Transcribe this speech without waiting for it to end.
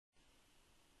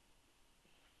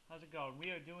How's it going?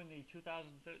 We are doing the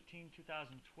 2013-2012.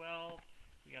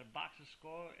 We got a box of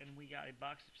Score and we got a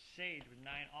box of Sage with 9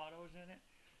 autos in it.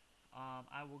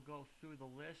 I will go through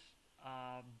the list.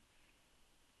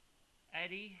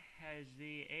 Eddie has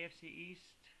the AFC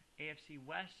East, AFC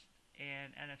West,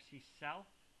 and NFC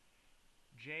South.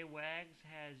 Jay Wags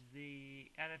has the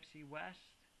NFC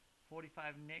West.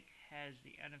 45 Nick has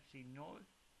the NFC North.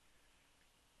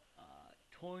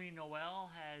 Tori Noel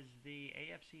has the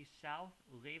AFC South.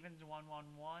 Ravens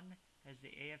 111 has the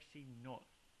AFC North.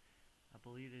 I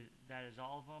believe that is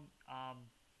all of them. I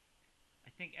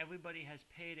think everybody has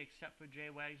paid except for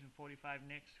Jay Wags and 45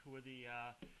 Nicks, who are the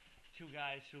two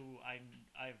guys who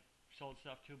I've sold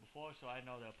stuff to before, so I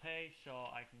know they'll pay, so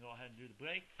I can go ahead and do the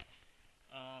break.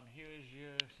 Here's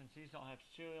your, since these don't have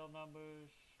serial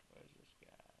numbers, where's this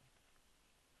guy?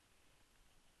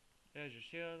 There's your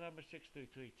serial number,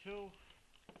 6332.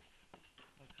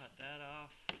 I'll cut that off.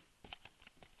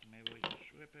 Maybe we can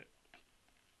strip it.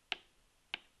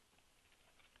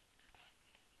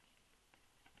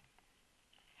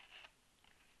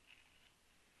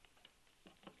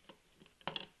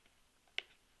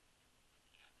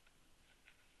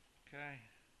 Okay,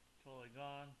 totally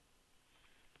gone.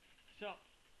 So,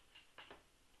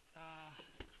 I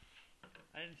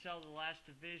didn't sell the last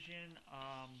division.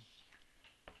 I'm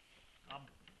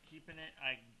keeping it.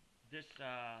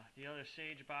 The other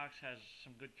Sage box has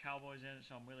some good Cowboys in it,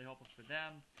 so I'm really hoping for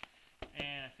them.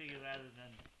 And I figured rather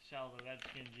than sell the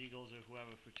Redskins, Eagles, or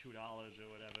whoever for $2 or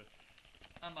whatever,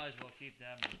 I might as well keep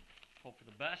them and hope for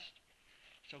the best.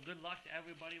 So good luck to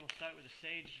everybody. We'll start with the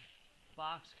Sage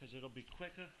box because it'll be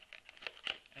quicker,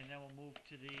 and then we'll move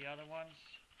to the other ones.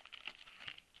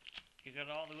 You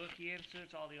got all the rookie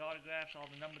inserts, all the autographs,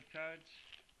 all the numbered cards.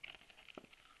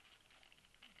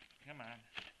 Come on.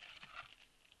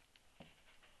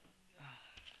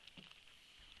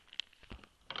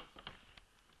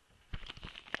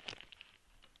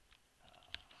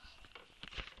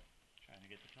 Trying to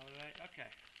get the color right. Okay.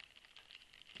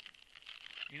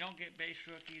 You don't get base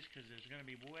rookies because there's going to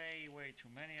be way too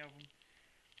many of them.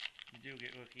 You do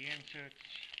get rookie inserts.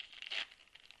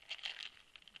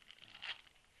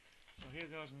 So here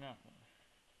goes nothing.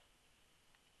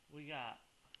 We got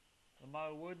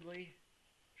Lamar Woodley,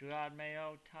 Gerard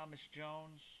Mayo, Thomas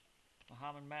Jones,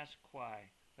 Muhammad Massaquoi.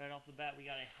 Right off the bat, we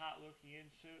got a hot rookie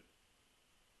insert.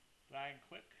 Brian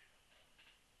Quick,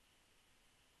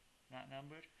 not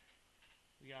numbered.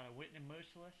 We got a Whitney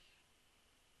Merciless.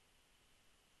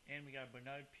 And we got a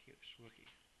Bernard Pierce rookie.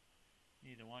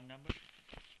 Neither one numbered.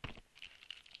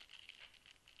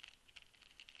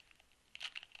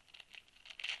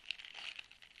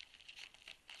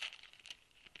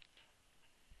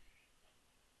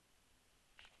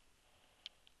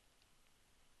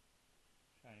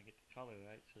 Trying to get the color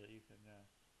right so that you can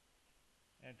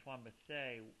Antoine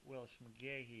Bethea, Willis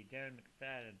McGahee, Darren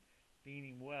McFadden,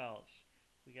 Beanie Wells.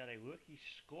 We got a rookie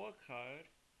scorecard.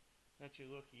 That's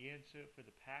your rookie insert for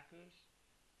the Packers.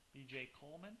 B.J.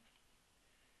 Coleman.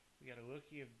 We got a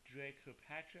rookie of Dre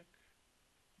Kirkpatrick,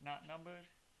 not numbered.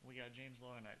 We got James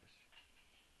Laurinaitis.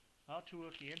 All two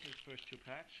rookie inserts, first two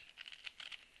packs.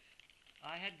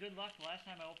 I had good luck. The last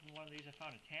time I opened one of these, I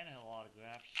found a Tannehill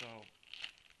autograph, so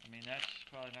I mean, that's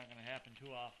probably not going to happen too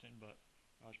often, but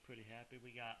I was pretty happy. We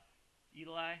got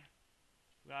Eli,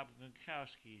 Rob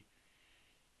Gronkowski,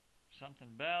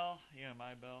 something Bell, yeah,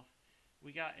 my Bell.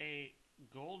 We got a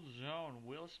Gold Zone,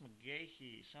 Willis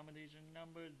McGahee. Some of these are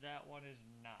numbered, that one is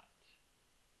not.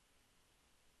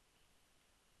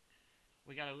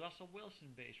 We got a Russell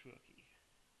Wilson base rookie.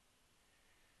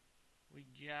 We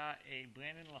got a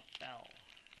Brandon LaFell.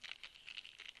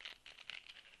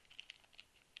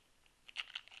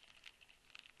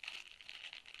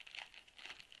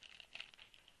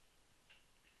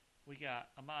 We got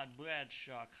Ahmad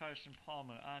Bradshaw, Carson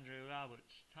Palmer, Andre Roberts,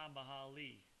 Tamba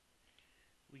Hali.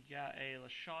 We got a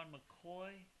LaShawn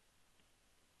McCoy,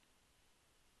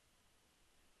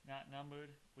 not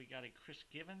numbered. We got a Chris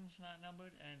Givens, not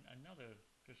numbered, and another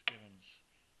Chris Givens.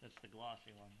 That's the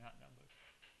glossy one, not numbered.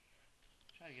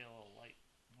 Try to get a little light,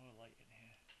 more light in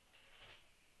here.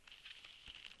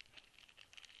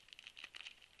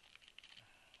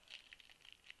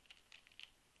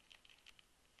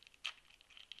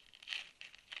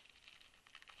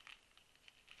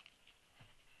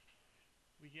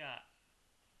 We got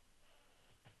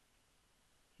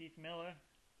Heath Miller,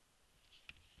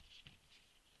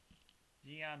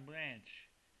 Deion Branch,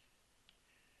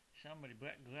 somebody,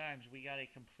 Brett Grimes. We got a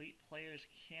complete players,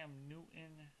 Cam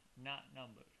Newton, not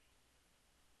numbered.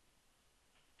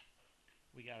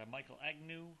 We got a Michael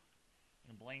Agnew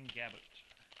and Blaine Gabbert.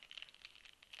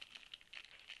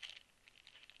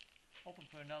 Open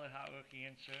for another hot rookie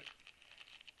insert.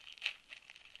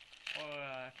 Or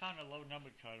I found a low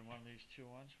numbered card in one of these two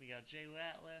ones. We got Jay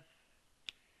Ratliff,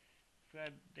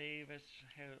 Fred Davis,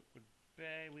 Harewood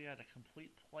Bay. We got a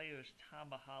complete players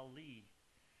Tamba Hali,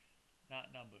 not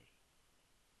numbered.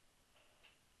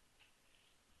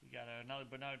 We got another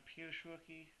Bernard Pierce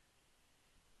rookie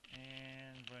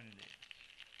and Vernon Davis.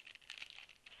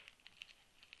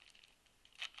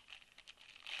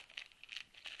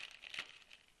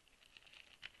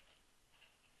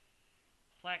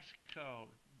 Plaxico,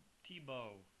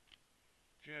 Tebow,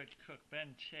 Jared Cook,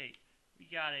 Ben Tate. We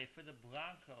got a for the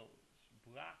Broncos,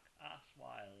 Brock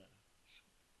Osweiler.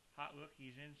 Hot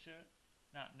rookies insert,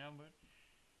 not numbered.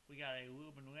 We got a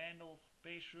Ruben Randall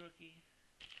base rookie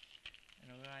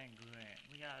and a Ryan Grant.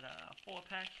 We got 4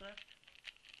 packs left.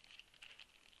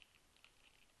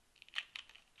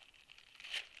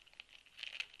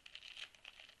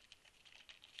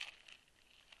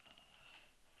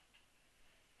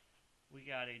 We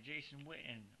got a Jason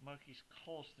Witten, Marquise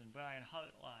Colston, Brian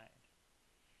Hartline.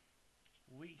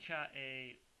 We got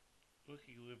a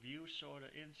rookie review sort of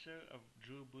insert of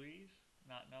Drew Brees,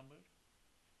 not numbered.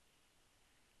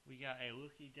 We got a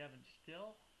rookie Devin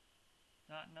Still,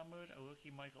 not numbered. A rookie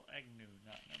Michael Agnew,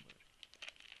 not numbered.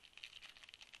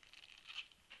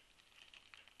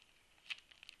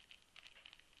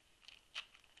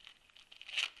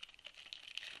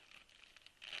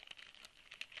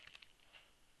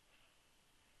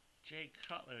 Jay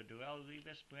Cutler, Darrelle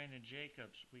Revis, Brandon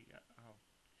Jacobs. We got, oh,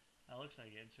 that looks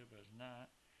like an insert, but it's not.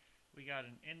 We got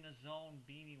an In the Zone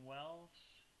Beanie Wells,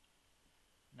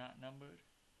 not numbered.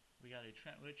 We got a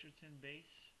Trent Richardson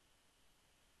base.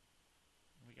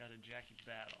 We got a Jackie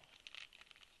Battle.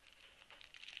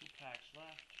 2 packs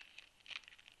left.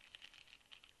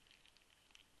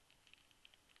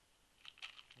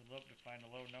 Would love to find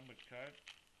a low numbered card.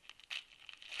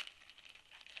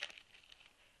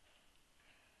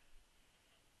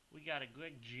 We got a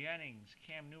Greg Jennings,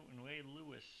 Cam Newton, Ray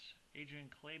Lewis,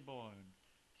 Adrian Claiborne,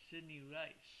 Sidney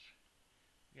Rice.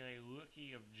 We got a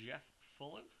rookie of Jeff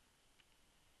Fuller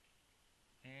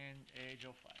and a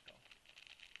Joe Flacco.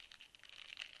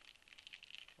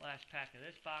 Last pack of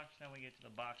this box, then we get to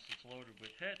the box that's loaded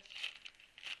with hits.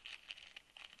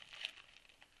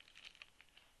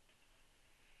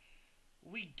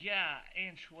 We got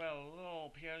Antrell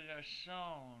Roll, Pierre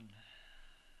Garcon.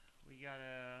 We got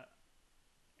a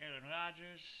Aaron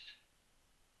Rodgers,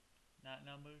 not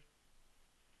numbered.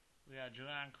 We got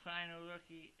Jerron Kleiner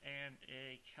rookie and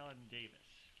a Kellen Davis.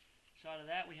 So out of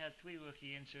that, we had 3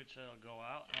 rookie inserts that'll go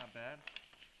out. Not bad.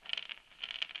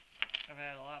 I've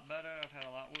had a lot better. I've had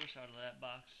a lot worse out of that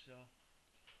box. So.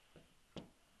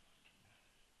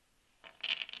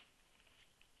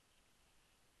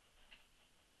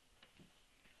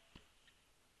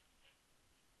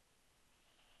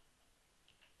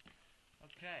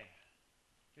 Okay.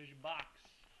 Here's your box.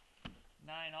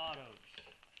 9 autos.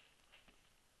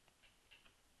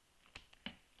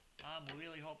 I'm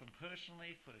really hoping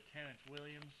personally for Terrence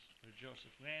Williams, for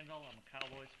Joseph Randle. I'm a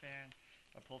Cowboys fan.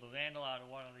 I pulled a Randle out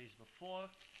of one of these before.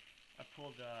 I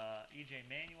pulled E.J.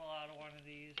 Manuel out of one of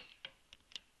these.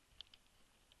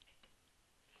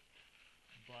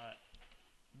 But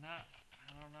not,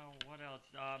 I don't know what else.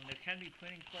 There can be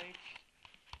printing plates.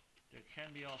 There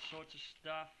can be all sorts of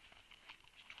stuff.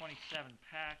 27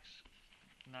 packs,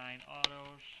 9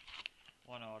 autos,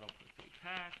 1 auto per 3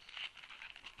 packs.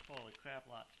 Holy crap,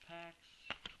 lots of packs.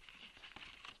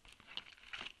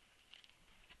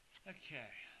 Okay.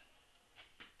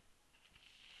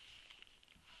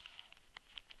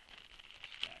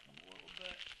 Stack them a little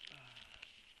bit.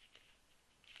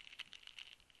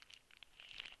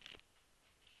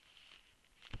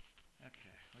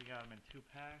 Okay, we got them in 2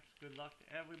 packs. Good luck to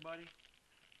everybody.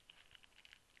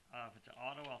 If it's an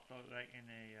auto, I'll throw it right in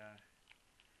a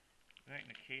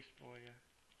case for you.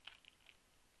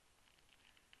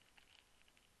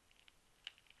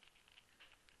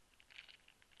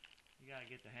 You gotta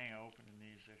get the hang of opening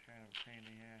these. They're kind of a pain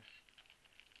in the ass.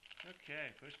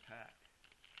 Okay, first pack.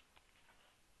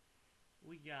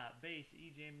 We got base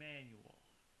E.J. Manuel,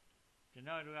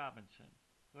 Denard Robinson.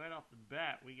 Right off the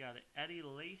bat, we got an Eddie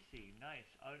Lacy.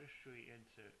 Nice artistry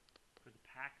insert for the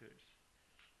Packers.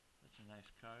 That's a nice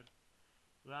card.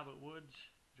 Robert Woods,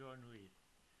 Jordan Reed.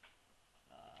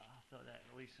 I'll throw that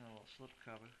at least in a little slip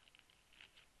cover.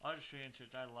 Artistry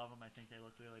inserts, I love them. I think they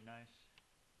look really nice.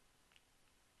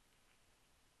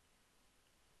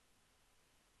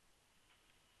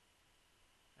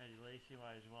 Eddie Lacy,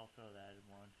 might as well throw that in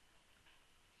one.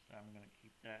 So I'm going to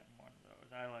keep that in one of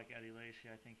those. I like Eddie Lacy.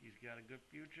 I think he's got a good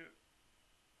future.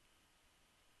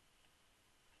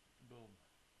 Boom.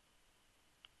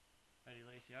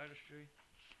 Lacy Artistry.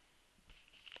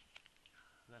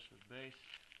 Rest was base.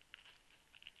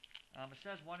 It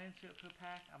says one insert per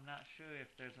pack. I'm not sure if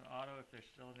there's an auto, if there's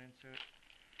still an insert.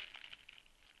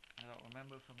 I don't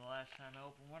remember from the last time I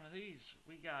opened one of these.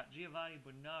 We got Giovanni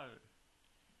Bernard,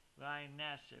 Ryan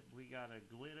Nassib. We got a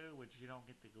glitter, which you don't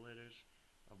get the glitters,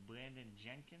 of Brandon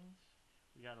Jenkins.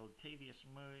 We got Latavius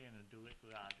Murray and a Delic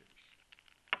Rogers.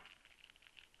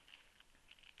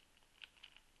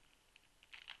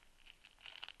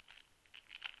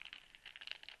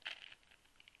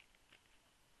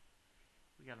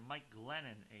 We got a Mike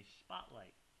Glennon, a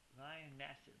Spotlight, Ryan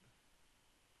Nassib,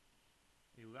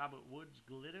 a Robert Woods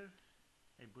glitter,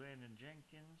 a Brandon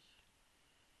Jenkins,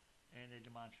 and a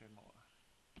DeMontre Moore.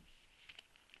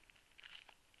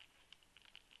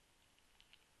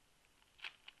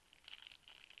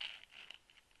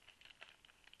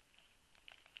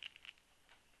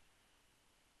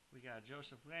 We got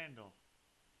Joseph Randall,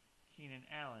 Keenan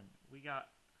Allen. We got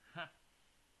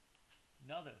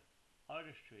another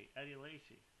Artistry, Eddie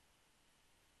Lacy.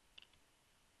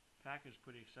 Packers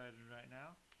pretty excited right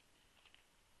now.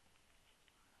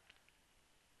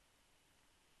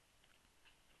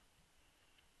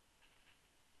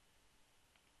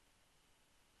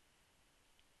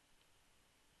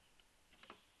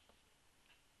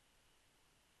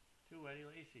 Two Eddie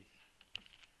Lacy's.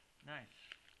 Nice.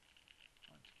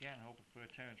 Once again, hoping for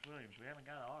a Terrence Williams. We haven't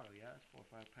got an auto yet. It's 4 or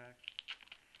 5 packs.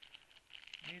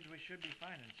 Means we should be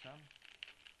finding some.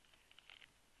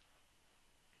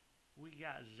 We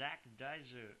got Zach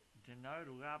Dizer, Denard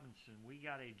Robinson. We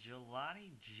got a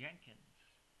Jelani Jenkins.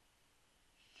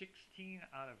 16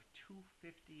 out of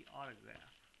 250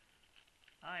 autograph.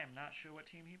 I am not sure what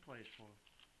team he plays for.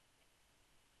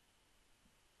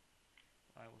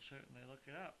 I will certainly look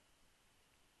it up.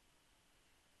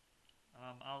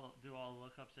 I'll do all the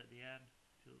lookups at the end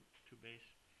to base.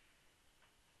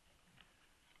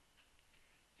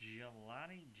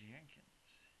 Jelani Jenkins.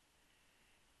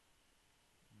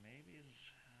 Maybe it's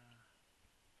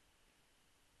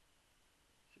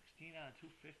 16 out of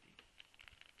 250.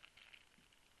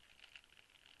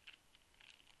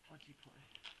 What's he play?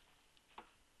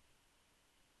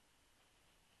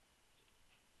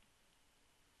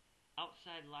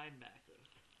 Outside linebacker.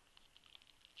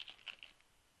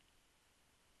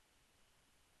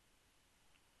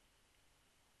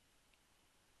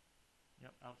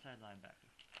 Yep, outside linebacker.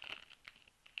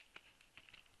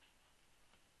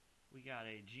 We got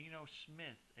a Geno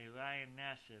Smith, a Ryan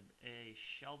Nassib, a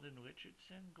Sheldon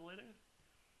Richardson glitter,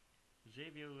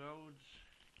 Xavier Rhodes,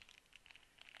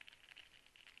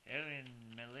 Aaron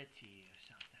Melletti or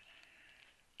something.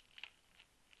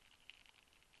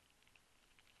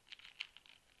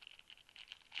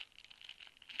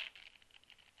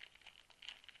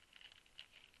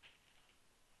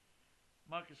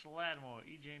 Marcus Lattimore,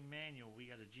 EJ Manuel. We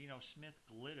got a Geno Smith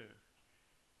glitter,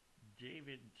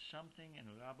 David something, and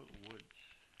Robert Woods.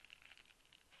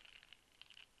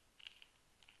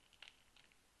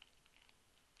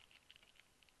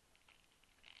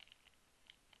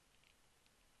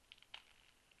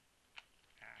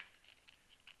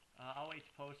 I'll wait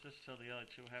to post this till the other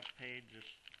two have paid,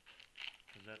 just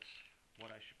because that's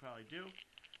what I should probably do.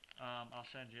 I'll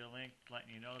send you a link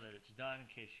letting you know that it's done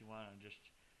in case you want to just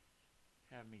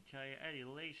have me tell you. Eddie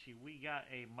Lacy, we got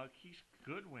a Marquise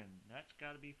Goodwin. That's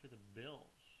got to be for the Bills.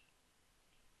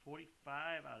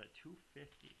 45 out of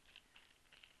 250.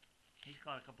 He's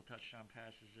caught a couple touchdown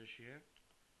passes this year.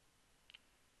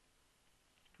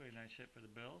 Pretty nice hit for the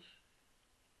Bills.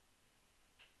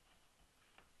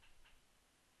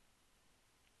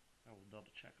 I will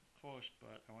double check, of course,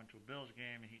 but I went to a Bills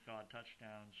game and he caught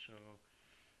touchdowns, so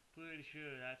pretty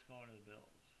sure that's going to the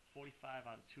Bills.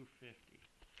 45 out of 250.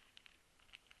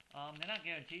 They're not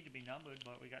guaranteed to be numbered,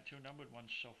 but we got 2 numbered ones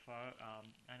so far.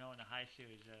 I know in the high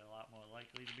series they're a lot more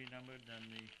likely to be numbered than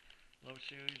the low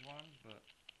series ones, but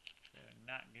they're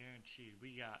not guaranteed.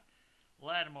 We got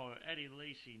Lattimore, Eddie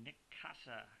Lacy, Nick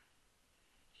Casa,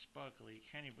 Sparkley,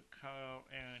 Kenny Vaccaro,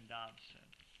 Aaron Dobson.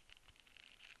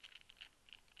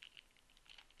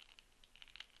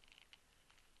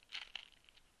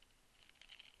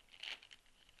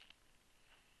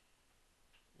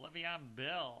 Le'Veon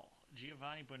Bell,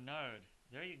 Giovanni Bernard.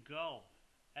 There you go.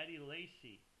 Eddie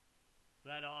Lacy.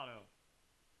 Red auto.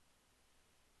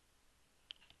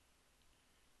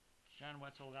 John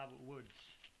Wetzel, Robert Woods.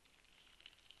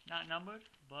 Not numbered,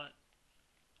 but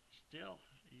still,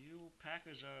 you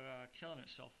Packers are killing it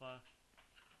so far.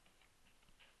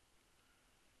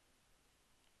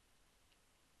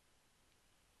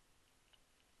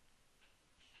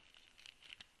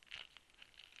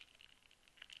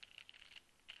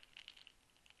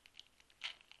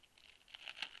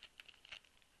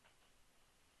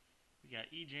 We got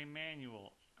E.J.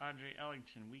 Manuel, Andre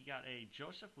Ellington. We got a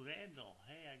Joseph Randall.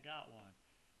 Hey, I got one.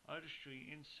 Artistry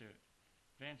insert.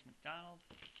 Vance McDonald.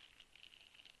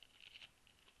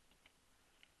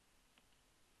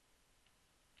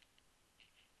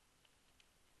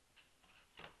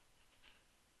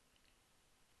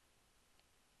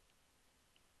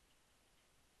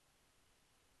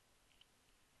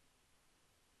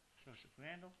 Joseph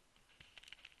Randall.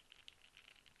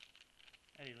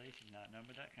 Eddie Lacy's not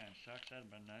numbered. That kind of sucks. That'd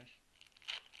have been nice.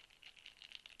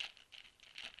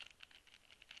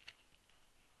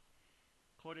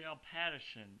 Cordell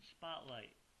Patterson.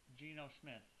 Spotlight. Geno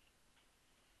Smith.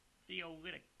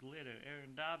 Theolytic Glitter.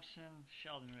 Aaron Dobson.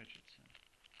 Sheldon Richardson.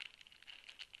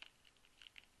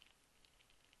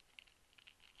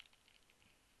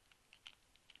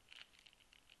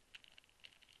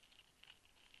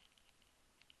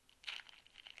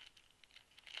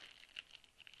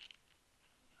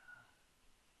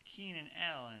 Keenan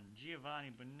Allen,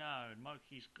 Giovanni Bernard,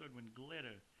 Marquise Goodwin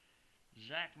Glitter,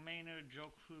 Zach Maynard,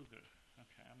 Joe Kruger.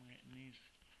 Okay, I'm getting these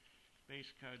base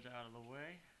cards out of the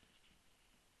way.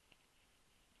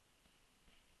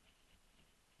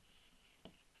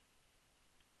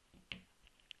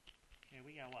 Okay,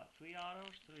 we got what? 3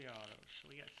 autos? 3 autos.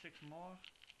 So we got 6 more.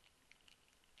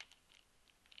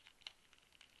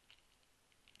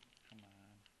 Come on.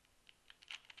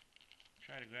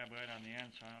 Try to grab right on the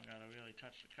end so I don't gotta really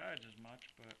touch the cards as much,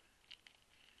 but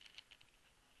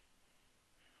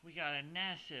we got a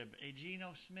Nassib, a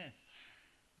Geno Smith.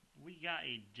 We got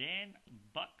a Dan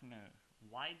Buckner,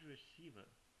 wide receiver.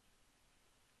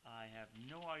 I have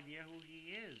no idea who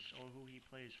he is or who he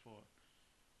plays for.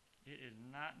 It is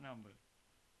not numbered.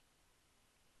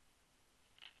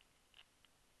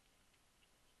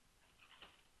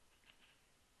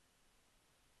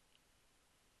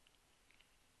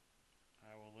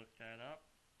 I will look that up.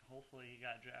 Hopefully he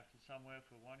got drafted somewhere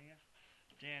for 1 year.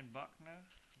 Dan Buckner,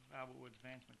 Robert Woods,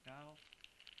 Vance McDonald.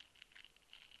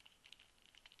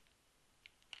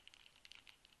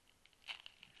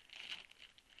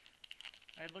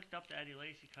 I looked up the Eddie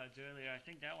Lacy cards earlier. I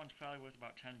think that one's probably worth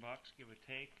about $10, give or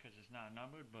take, because it's not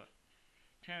numbered. But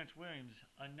Terrence Williams,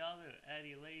 another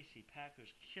Eddie Lacy. Packers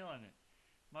killing it.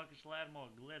 Marcus Lattimore,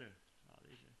 Glitter. Oh,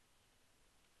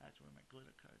 that's where my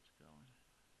glitter cards are going.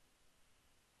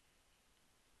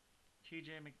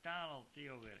 T.J. McDonald,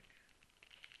 Theolytic.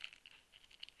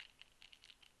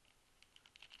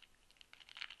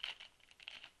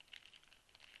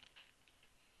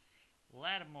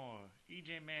 Lattimore,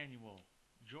 E.J. Manuel,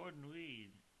 Jordan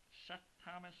Reed, Seth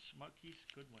Thomas, Marquise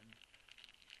Goodwin.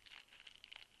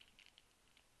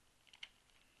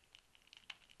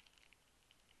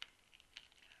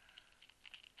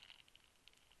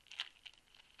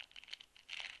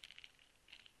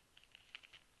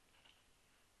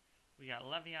 We got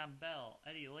Le'Veon Bell,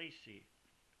 Eddie Lacy.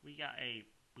 We got a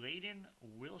Braden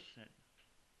Wilson,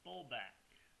 fullback.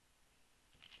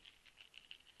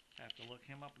 Have to look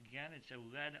him up again. It's a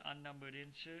red unnumbered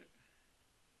insert.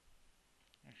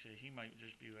 Actually, he might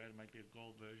just be red. It might be a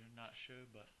gold version. Not sure,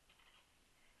 but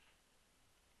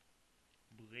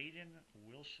Braden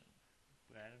Wilson.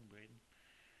 Braden.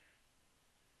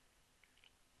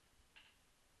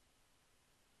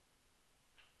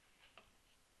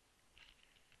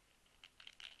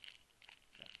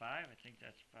 Is that 5? I think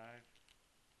that's 5.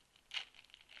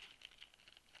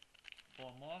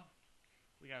 4 more.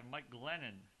 We got Mike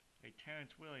Glennon, a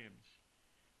Terrence Williams.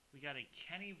 We got a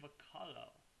Kenny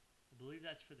Vaccaro. I believe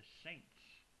that's for the Saints.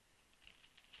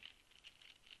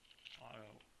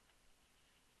 Auto.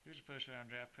 Here's a first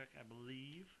round draft pick, I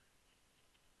believe.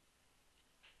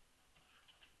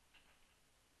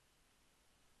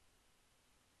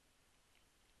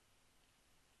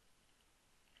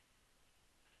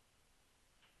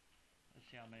 Let's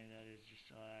see how many that is, just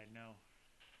so I know.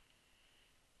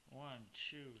 1,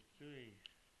 2, 3,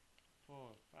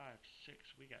 4, 5, 6.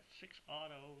 We got 6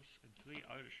 autos and 3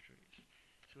 artistries.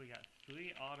 So we got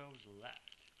 3 autos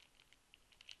left.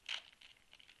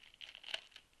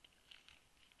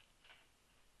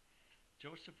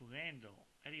 Joseph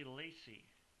Randall, Eddie Lacy.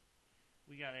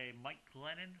 We got a Mike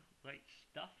Glennon, Right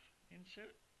Stuff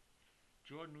insert.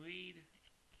 Jordan Reed,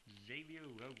 Xavier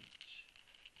Rhodes.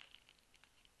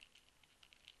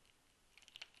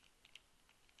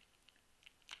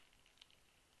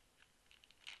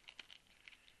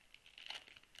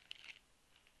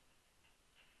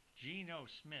 Geno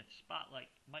Smith,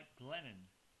 Spotlight, Mike Glennon.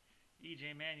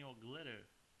 E.J. Manuel, Glitter.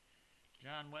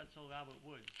 John Wetzel, Robert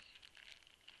Woods.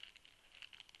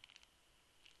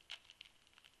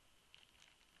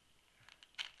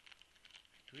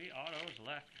 Three autos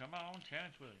left. Come on,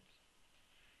 Terrence Williams.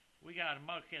 We got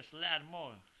Marcus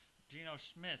Lattimore, Geno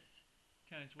Smith,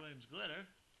 Terrence Williams glitter,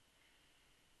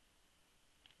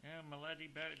 and Melody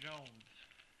Barrett Jones.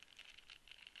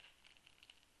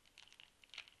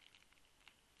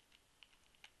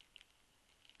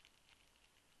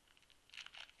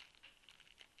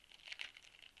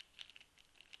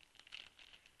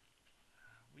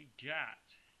 We got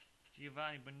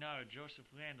Giovanni Bernard,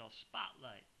 Joseph Randall,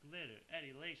 Spotlight, Glitter,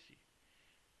 Eddie Lacy,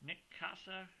 Nick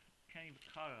Casa, Kenny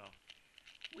Vaccaro.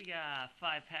 We got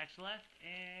 5 packs left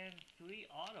and 3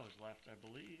 autos left, I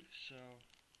believe, so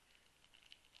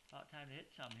about time to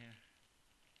hit some here.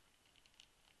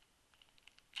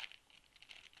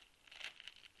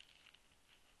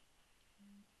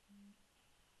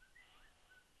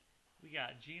 We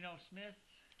got Geno Smith,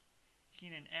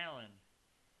 Keenan Allen.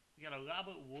 We got a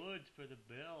Robert Woods for the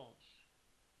Bills.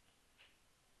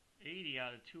 80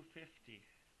 out of 250.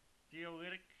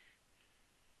 Theoretic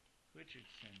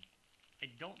Richardson. I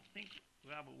don't think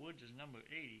Robert Woods is number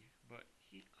 80, but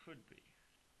he could be.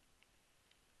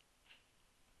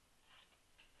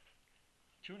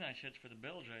 2 nice hits for the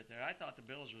Bills right there. I thought the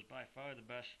Bills was by far the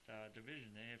best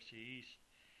division in the AFC East,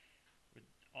 with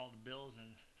all the Bills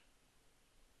and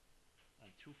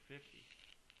 250.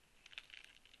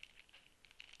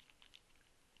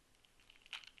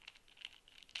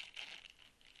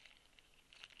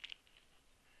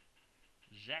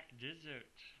 Zach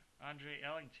Dissert, Andre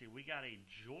Ellington. We got a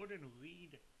Jordan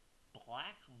Reed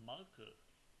black marker.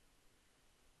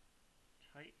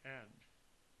 Tight end.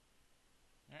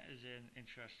 That is an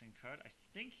interesting card. I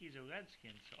think he's a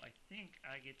Redskin, so I think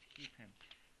I get to keep him.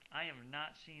 I have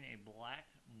not seen a black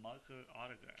marker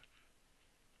autograph.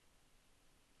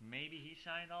 Maybe he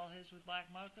signed all his with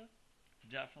black marker.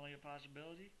 Definitely a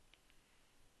possibility.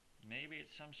 Maybe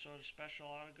it's some sort of special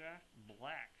autograph.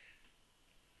 Black.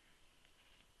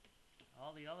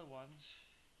 All the other ones,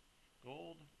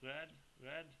 gold, red,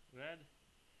 red, red,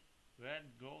 red,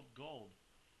 gold, gold.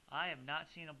 I have not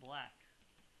seen a black.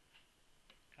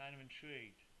 Kind of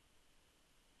intrigued.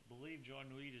 I believe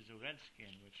Jordan Reed is a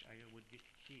Redskin, which I would get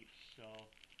to keep, so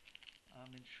I'm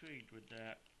intrigued with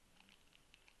that.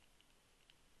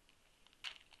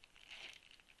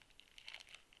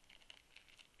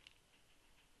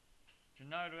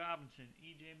 Denard Robinson,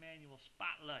 E.J. Manuel,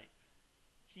 Spotlight,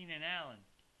 Keenan Allen,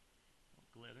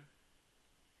 glitter,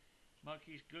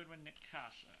 Marquise Goodwin, Nick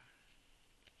Casa.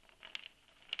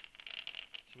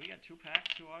 So we got 2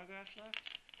 packs, 2 autographs left?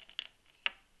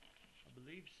 I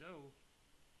believe so.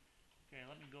 Okay,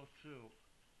 let me go through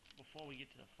before we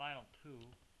get to the final 2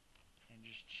 and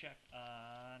just check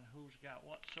on who's got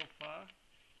what so far.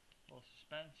 A little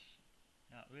suspense,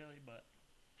 not really, but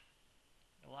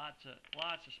lots of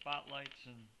spotlights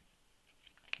and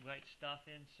white stuff,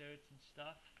 inserts and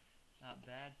stuff. Not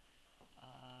bad.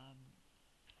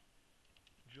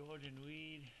 Jordan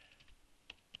Reed,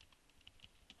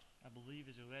 I believe,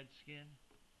 is a Redskin.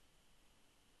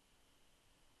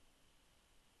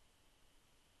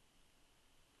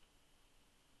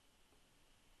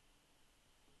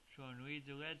 Jordan Reed's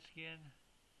a Redskin.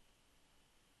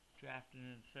 Drafted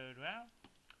in the 3rd round.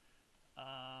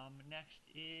 Next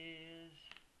is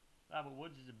Robert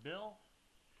Woods is a Bill.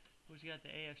 Who's got the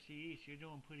AFC East? You're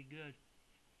doing pretty good.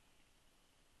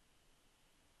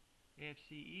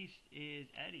 AFC East is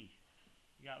Eddie.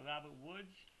 You got Robert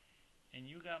Woods, and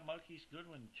you got Marquise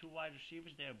Goodwin, 2 wide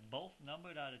receivers. They're both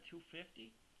numbered out of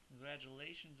 250.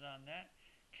 Congratulations on that.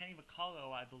 Kenny Vaccaro,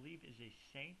 I believe, is a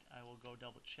Saint. I will go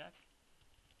double check.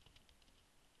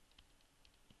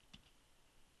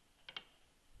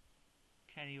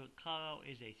 Kenny Vaccaro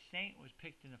is a Saint, was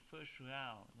picked in the 1st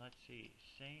round. Let's see,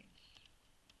 Saints.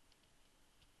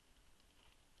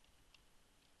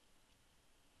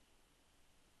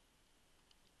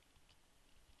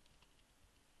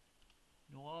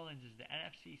 New Orleans is the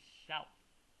NFC South.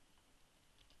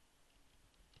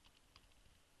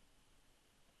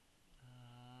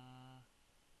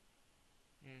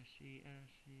 AFC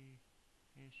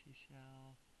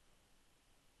South.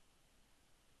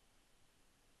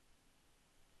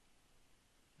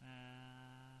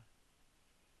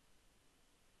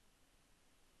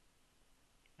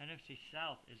 NFC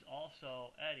South is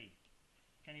also Eddie.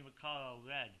 Kenny Vaccaro,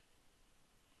 red.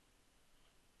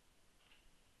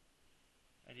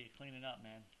 Eddie, clean it up,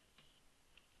 man.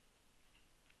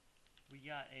 We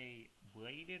got a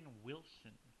Braden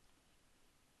Wilson.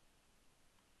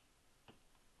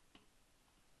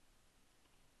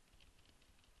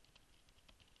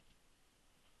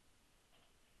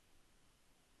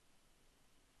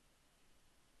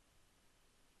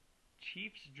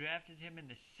 Chiefs drafted him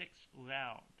in the 6th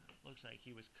round. Looks like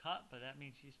he was cut, but that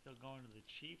means he's still going to the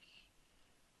Chiefs.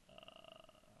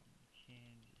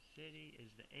 Kansas City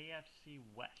is the AFC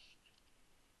West.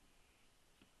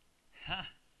 Huh.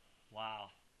 Wow.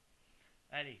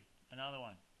 Eddie, another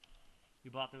one.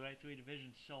 You bought the right three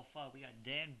divisions so far. We got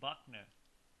Dan Buckner.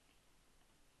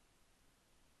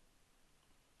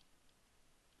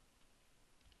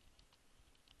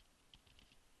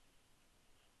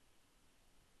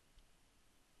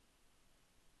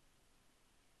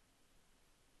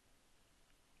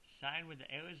 Signed with the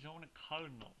Arizona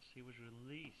Cardinals. He was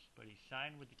released, but he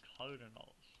signed with the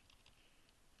Cardinals.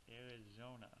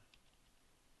 Arizona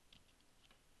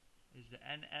is the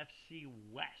NFC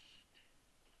West.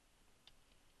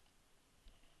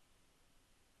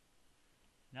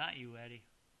 Not you, Eddie.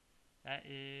 That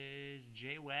is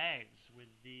Jay Wags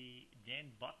with the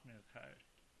Dan Buckner card.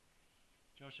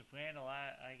 Joseph Randle,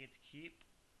 I get to keep.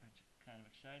 That's kind of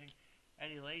exciting.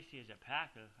 Eddie Lacy is a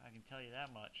Packer, I can tell you that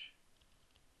much.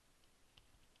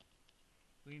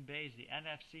 Green Bay is the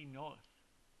NFC North.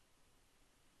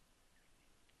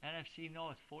 NFC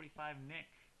North, 45 Nick.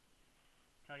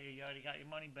 Tell you, you already got your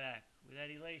money back with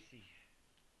Eddie Lacy.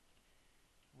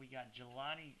 We got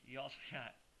Jelani. You also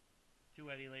got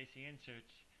two Eddie Lacy inserts.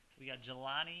 We got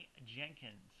Jelani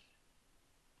Jenkins.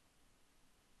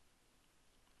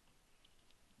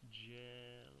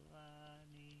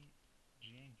 Jelani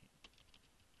Jenkins.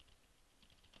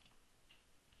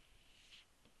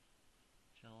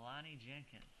 Jelani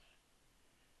Jenkins.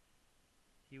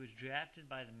 He was drafted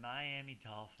by the Miami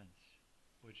Dolphins,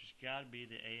 which has got to be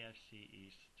the AFC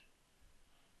East.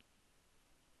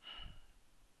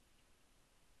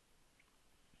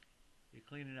 You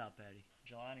clean it up, Eddie.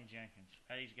 Jelani Jenkins.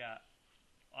 Eddie's got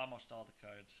almost all the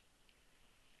cards.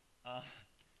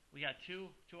 We got two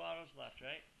autos left,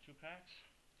 right? 2 packs?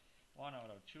 1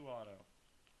 auto, 2 auto,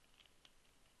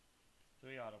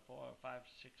 3 auto, 4, 5,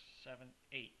 6, 7,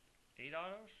 8. 8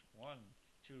 autos? 1,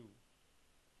 2,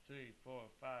 3, 4,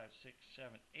 5, 6,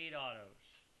 7, 8 autos.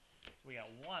 So we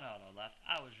got 1 auto left.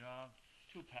 I was wrong.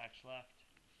 2 packs left.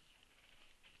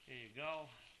 Here you go.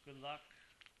 Good luck.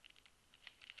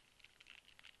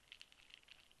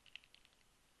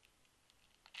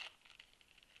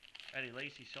 Eddie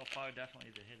Lacy so far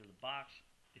definitely the hit of the box.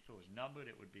 If it was numbered,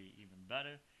 it would be even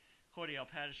better. Cordell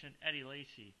Patterson, Eddie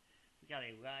Lacy. We got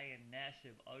a Ryan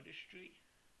Nassib artistry.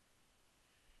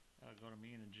 That'll go to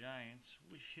me and the Giants.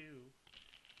 Woohoo.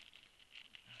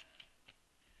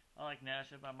 I like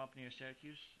Nassib. I'm up near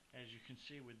Syracuse, as you can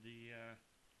see with the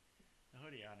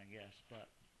hoodie on, I guess. But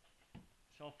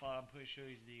so far, I'm pretty sure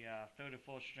he's the third or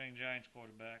fourth string Giants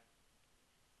quarterback.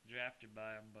 Drafted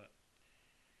by him, but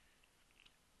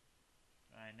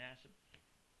Ryan Nassib.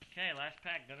 Okay, last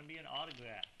pack. Gonna be an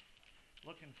autograph.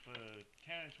 Looking for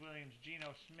Terrence Williams,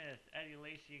 Geno Smith, Eddie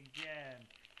Lacy again,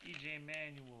 E.J.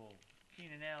 Manuel,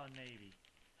 Keenan Allen maybe.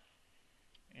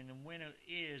 And the winner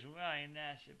is Ryan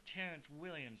Nassib, Terrence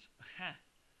Williams,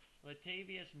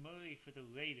 Latavius Murray for the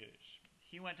Raiders.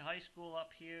 He went to high school up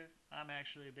here. I'm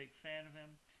actually a big fan of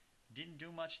him. Didn't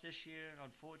do much this year,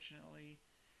 unfortunately.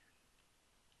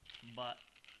 But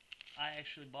I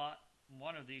actually bought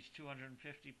one of these 250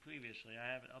 previously. I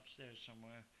have it upstairs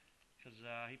somewhere because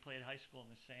he played high school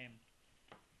in the same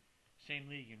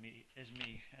league as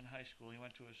me in high school. He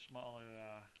went to a smaller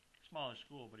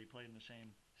school, but he played in the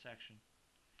same section.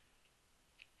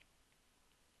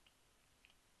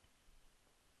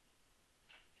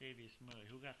 Latavius Murray.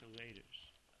 Who got the Raiders?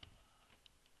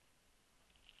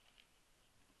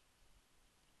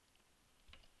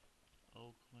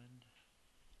 Oakland.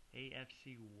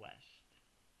 AFC West.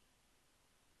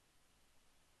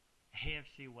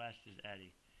 AFC West is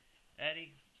Eddie.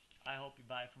 Eddie, I hope you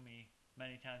buy from me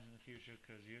many times in the future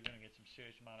because you're going to get some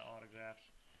serious amount of autographs.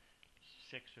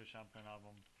 6 or something of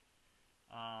them.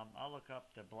 I'll look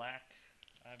up the black.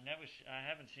 I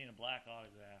haven't seen a black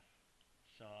autograph,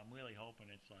 so I'm really hoping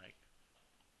it's like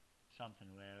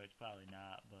something rare. It's probably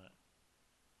not, but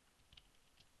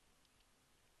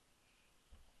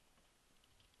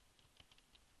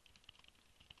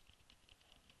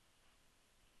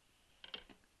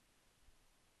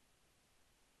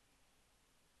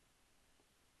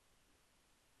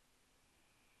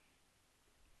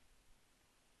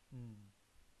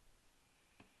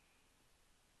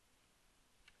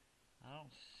I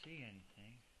don't see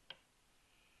anything.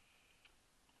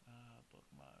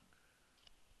 Bookmark.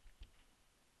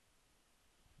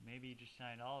 Maybe he just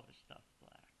signed all of his stuff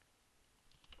black.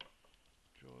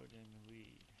 Jordan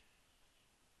Reed.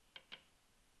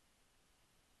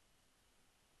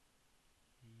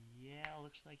 Yeah,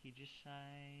 looks like he just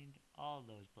signed all of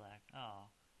those black.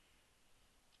 Oh,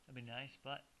 that'd be nice,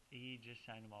 but he just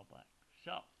signed them all black.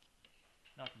 So,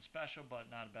 nothing special,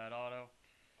 but not a bad auto.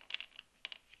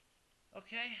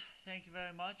 Okay, thank you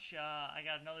very much. I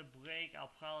got another break.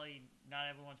 I'll probably,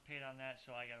 not everyone's paid on that,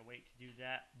 so I gotta wait to do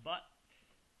that. But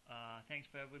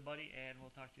thanks for everybody, and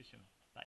we'll talk to you soon.